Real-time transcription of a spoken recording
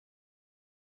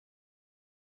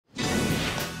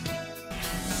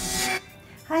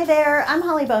Hi there, I'm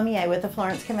Holly Beaumier with the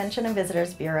Florence Convention and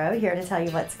Visitors Bureau, here to tell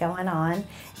you what's going on.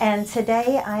 And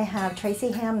today I have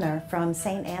Tracy Hamner from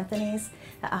St. Anthony's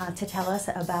to tell us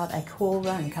about a cool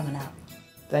run coming up.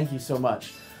 Thank you so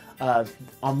much.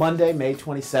 On Monday, May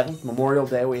 27th, Memorial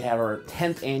Day, we have our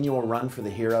 10th annual Run for the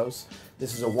Heroes.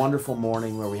 This is a wonderful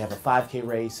morning where we have a 5K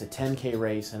race, a 10K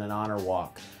race, and an honor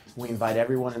walk. We invite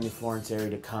everyone in the Florence area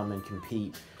to come and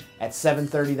compete. At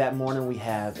 7:30 that morning, we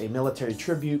have a military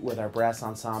tribute with our brass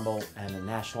ensemble and a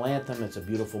national anthem. It's a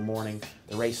beautiful morning.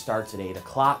 The race starts at 8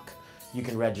 o'clock. You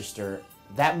can register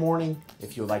that morning.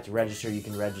 If you would like to register, you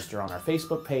can register on our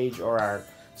Facebook page or our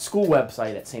school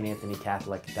website at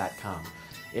santanthonycatholic.com.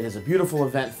 It is a beautiful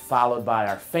event followed by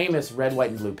our famous red,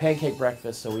 white, and blue pancake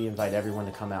breakfast, so we invite everyone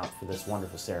to come out for this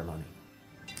wonderful ceremony.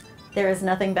 There is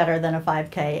nothing better than a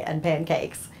 5K and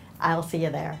pancakes. I'll see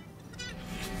you there.